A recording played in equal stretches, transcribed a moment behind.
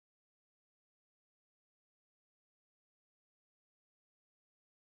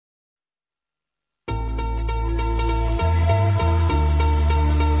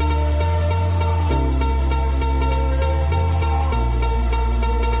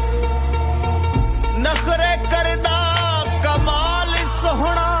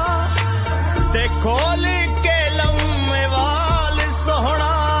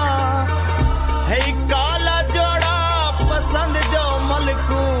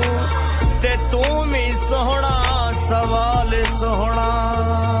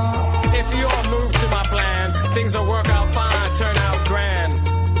things will work out fine, turn out grand.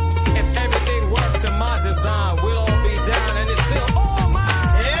 If everything works to my design, we'll all be down and it's still all mine.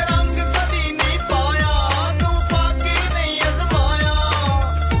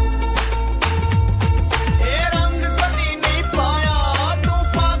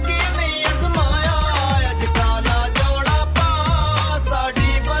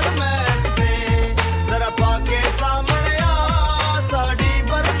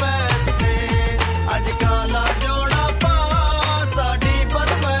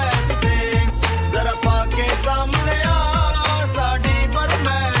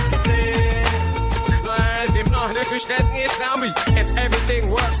 If everything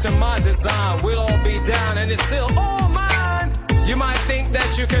works to my design, we'll all be down and it's still all mine. You might think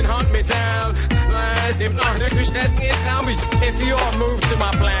that you can hunt me down. If you all move to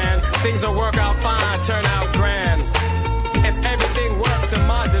my plan, things will work out fine, turn out grand. If everything works to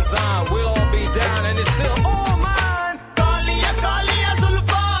my design, we'll all be down and it's still all mine.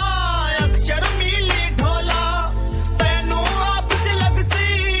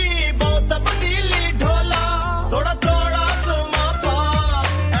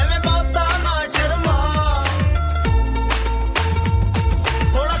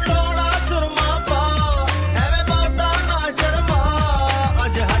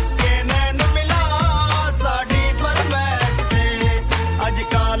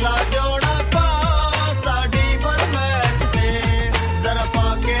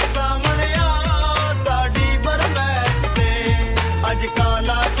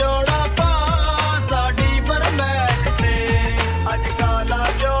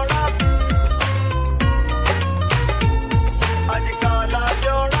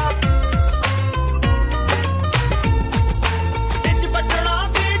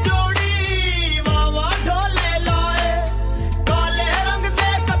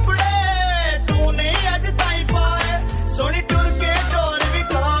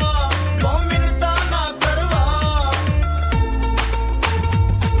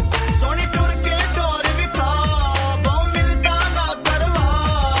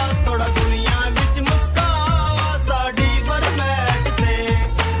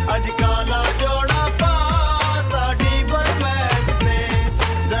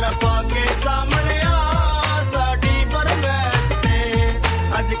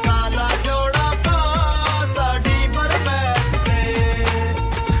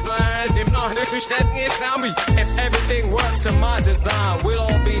 If everything works to my design, we'll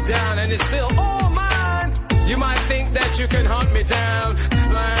all be down and it's still all mine. You might think that you can hunt me down.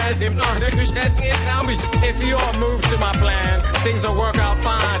 If you all move to my plan, things will work out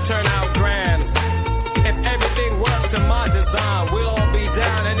fine, turn out grand. If everything works to my design, we'll